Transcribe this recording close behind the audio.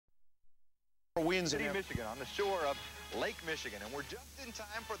wins City, in Michigan, on the shore of Lake Michigan. And we're just in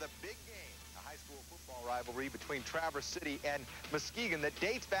time for the big game, a high school football rivalry between Traverse City and Muskegon that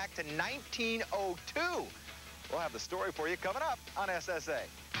dates back to 1902. We'll have the story for you coming up on SSA.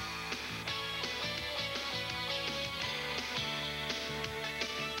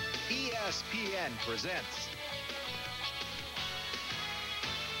 ESPN presents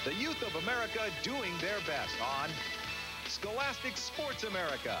the Youth of America doing their best on Scholastic Sports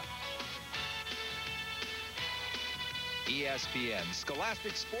America. ESPN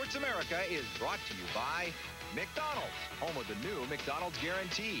Scholastic Sports America is brought to you by McDonald's, home of the new McDonald's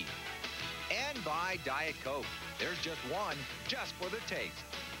Guarantee, and by Diet Coke. There's just one, just for the taste.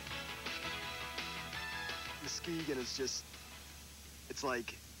 Muskegon is just, it's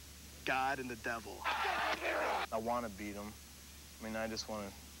like God and the devil. I want to beat him. I mean, I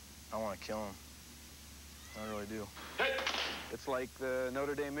want to kill him. I really do. It's like the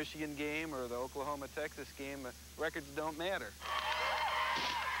Notre Dame-Michigan game or the Oklahoma-Texas game. Records don't matter.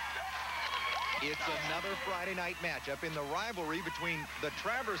 It's another Friday night matchup in the rivalry between the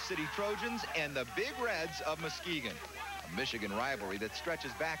Traverse City Trojans and the Big Reds of Muskegon. A Michigan rivalry that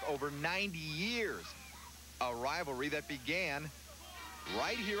stretches back over 90 years. A rivalry that began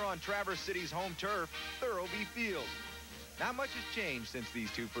right here on Traverse City's home turf, Rivalry Field. Not much has changed since these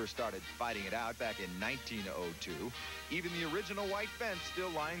two first started fighting it out back in 1902. Even the original white fence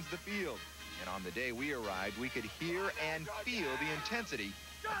still lines the field. And on the day we arrived, we could hear and feel the intensity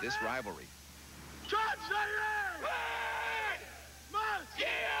of this rivalry.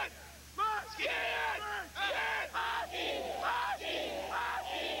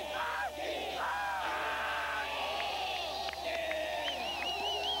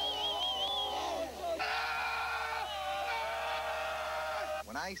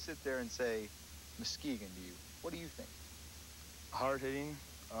 When I sit there and say Muskegon to you, what do you think? Hard hitting.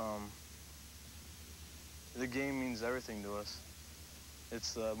 The game means everything to us.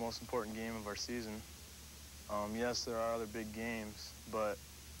 It's the most important game of our season. Yes, there are other big games, but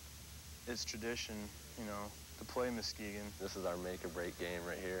it's tradition, you know, to play Muskegon. This is our make or break game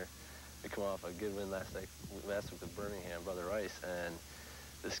right here. We come off a good win last week with Birmingham, Brother Rice, and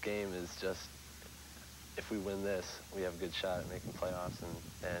this game is just, if we win this, we have a good shot at making playoffs,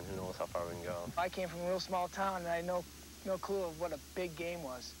 and who knows how far we can go. I came from a real small town, and I had no clue of what a big game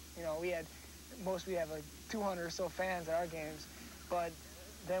was. You know, we have like 200 or so fans at our games, but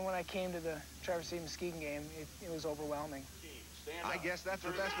then when I came to the Traverse City Muskegon game, it was overwhelming. I guess that's the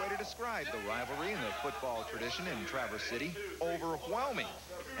best way to describe the rivalry and the football tradition in Traverse City. Overwhelming.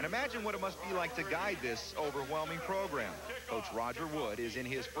 And imagine what it must be like to guide this overwhelming program. Coach Roger Wood is in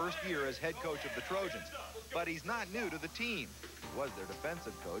his first year as head coach of the Trojans, but he's not new to the team. He was their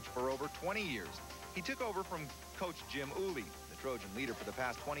defensive coach for over 20 years. He took over from Coach Jim Uli, the Trojan leader for the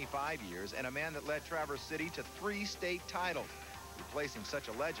past 25 years, and a man that led Traverse City to 3 state titles. Replacing such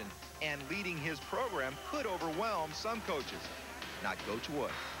a legend and leading his program could overwhelm some coaches. Not Coach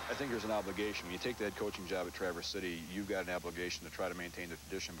Wood. I think there's an obligation. When you take the head coaching job at Traverse City, you've got an obligation to try to maintain the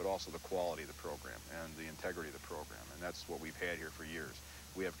tradition, but also the quality of the program and the integrity of the program. And that's what we've had here for years.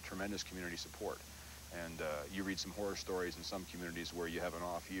 We have tremendous community support. And you read some horror stories in some communities where you have an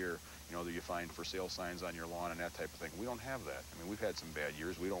off year, you know, that you find for sale signs on your lawn and that type of thing. We don't have that. I mean, we've had some bad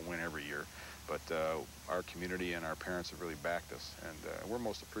years. We don't win every year. But our community and our parents have really backed us, and we're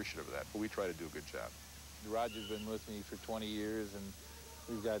most appreciative of that. But we try to do a good job. Roger's been with me for 20 years, and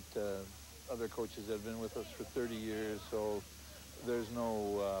we've got other coaches that have been with us for 30 years, so there's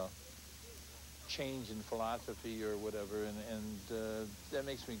no change in philosophy or whatever, and that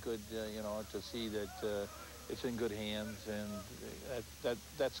makes me good, you know, to see that it's in good hands, and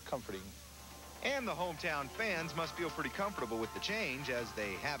that's comforting. And the hometown fans must feel pretty comfortable with the change, as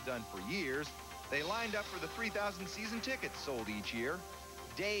they have done for years. They lined up for the 3,000 season tickets sold each year,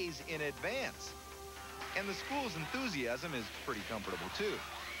 days in advance. And the school's enthusiasm is pretty comfortable, too.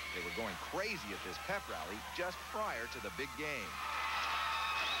 They were going crazy at this pep rally just prior to the big game.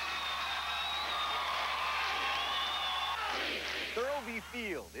 Rivalry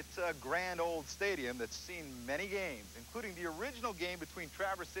Field. It's a grand old stadium that's seen many games, including the original game between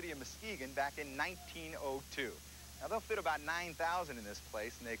Traverse City and Muskegon back in 1902. Now, they'll fit about 9,000 in this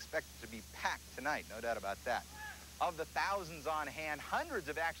place, and they expect it to be packed tonight, no doubt about that. Of the thousands on hand, hundreds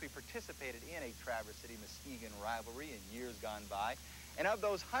have actually participated in a Traverse City-Muskegon rivalry in years gone by. And of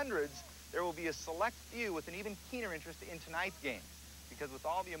those hundreds, there will be a select few with an even keener interest in tonight's game. Because with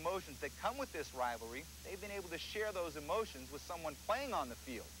all the emotions that come with this rivalry, they've been able to share those emotions with someone playing on the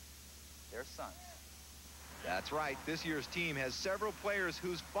field, their sons. That's right. This year's team has several players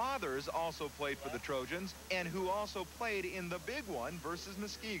whose fathers also played for the Trojans and who also played in the big one versus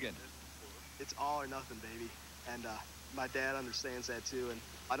Muskegon. it's all or nothing, baby. And my dad understands that too, and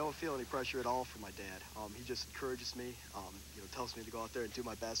I don't feel any pressure at all from my dad. He just encourages me, tells me to go out there and do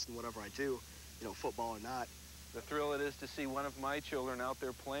my best in whatever I do, football or not. The thrill it is to see one of my children out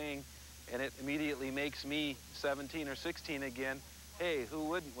there playing, and it immediately makes me 17 or 16 again. Hey, who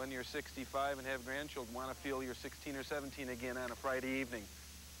wouldn't, when you're 65 and have grandchildren, want to feel you're 16 or 17 again on a Friday evening?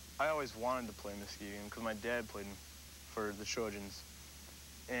 I always wanted to play Muskegon because my dad played for the Trojans.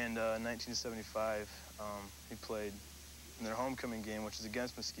 And in 1975, he played in their homecoming game, which is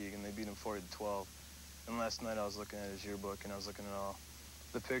against Muskegon. They beat him 40-12. And last night I was looking at his yearbook, and I was looking at all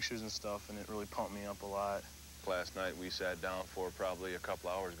the pictures and stuff, and it really pumped me up a lot. Last night we sat down for probably a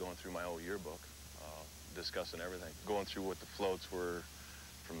couple hours going through my old yearbook, discussing everything, going through what the floats were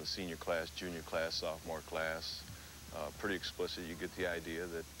from the senior class, junior class, sophomore class. Pretty explicit. You get the idea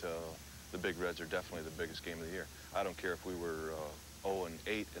that the Big Reds are definitely the biggest game of the year. I don't care if we were 0-8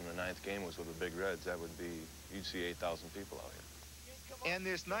 in the 9th game was with the Big Reds. That would be, you'd see 8,000 people out here. And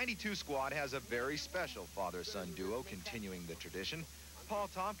this 92 squad has a very special father-son duo continuing the tradition. Paul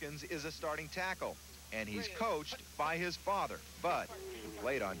Tompkins is a starting tackle, and he's coached by his father, but he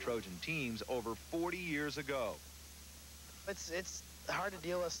played on Trojan teams over 40 years ago. It's hard to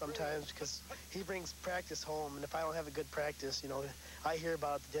deal with sometimes because he brings practice home, and if I don't have a good practice, I hear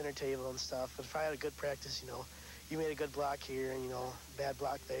about it at the dinner table and stuff. But if I had a good practice, you made a good block here, and bad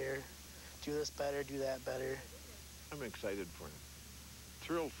block there. Do this better, do that better. I'm excited for him,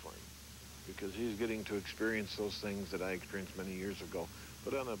 thrilled for him, because he's getting to experience those things that I experienced many years ago,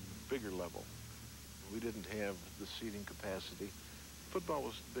 but on a bigger level. We didn't have the seating capacity. Football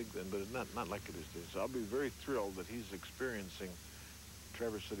was big then, but not like it is today. So I'll be very thrilled that he's experiencing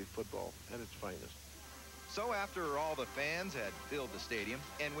Traverse City football at its finest. So after all the fans had filled the stadium,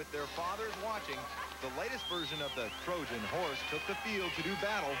 and with their fathers watching, the latest version of the Trojan horse took the field to do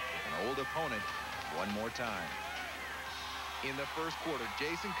battle with an old opponent one more time. In the first quarter,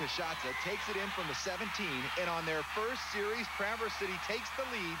 Jason Kashatza takes it in from the 17, and on their first series, Traverse City takes the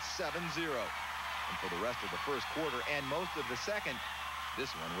lead 7-0. And for the rest of the first quarter and most of the second, this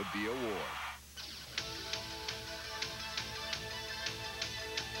one would be a war.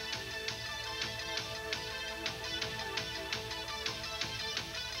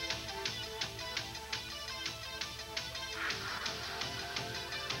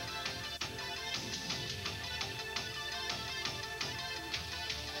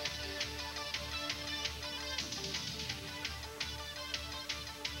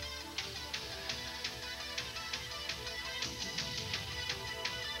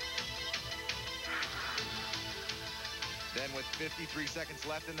 Then with 53 seconds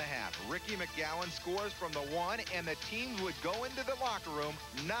left in the half, Ricky McGowan scores from the 1, and the teams would go into the locker room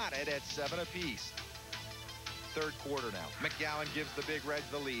knotted at 7 apiece. Third quarter now. McGowan gives the Big Reds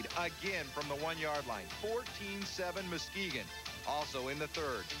the lead again from the 1-yard line. 14-7 Muskegon. Also in the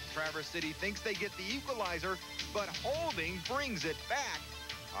third, Traverse City thinks they get the equalizer, but holding brings it back.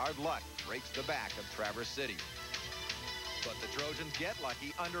 Hard luck breaks the back of Traverse City. But the Trojans get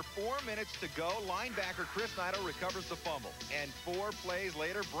lucky. Under 4 minutes to go, linebacker Chris Nido recovers the fumble. And 4 plays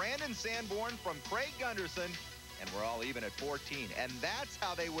later, Brandon Sanborn from Craig Gunderson, and we're all even at 14. And that's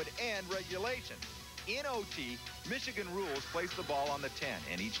how they would end regulation. In OT, Michigan rules place the ball on the 10,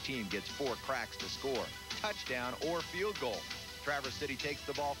 and each team gets 4 cracks to score, touchdown or field goal. Traverse City takes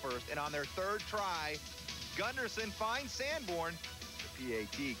the ball first, and on their third try, Gunderson finds Sanborn. The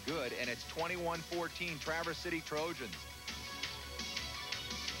PAT good, and it's 21-14 Traverse City Trojans.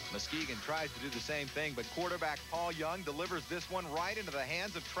 Muskegon tries to do the same thing, but quarterback Paul Young delivers this one right into the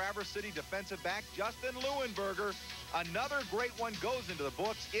hands of Traverse City defensive back Justin Leuenberger. Another great one goes into the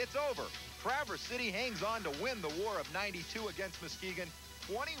books. It's over. Traverse City hangs on to win the war of 92 against Muskegon,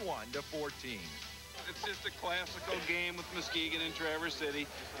 21-14. It's just a classical game with Muskegon and Traverse City,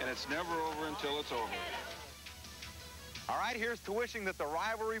 and it's never over until it's over. All right, here's to wishing that the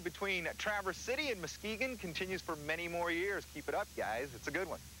rivalry between Traverse City and Muskegon continues for many more years. Keep it up, guys. It's a good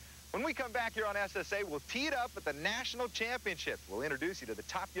one. When we come back here on SSA, we'll tee it up at the National Championship. We'll introduce you to the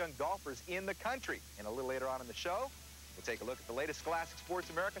top young golfers in the country. And a little later on in the show, we'll take a look at the latest Scholastic Sports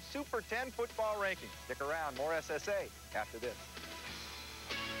America Super 10 football rankings. Stick around, more SSA after this.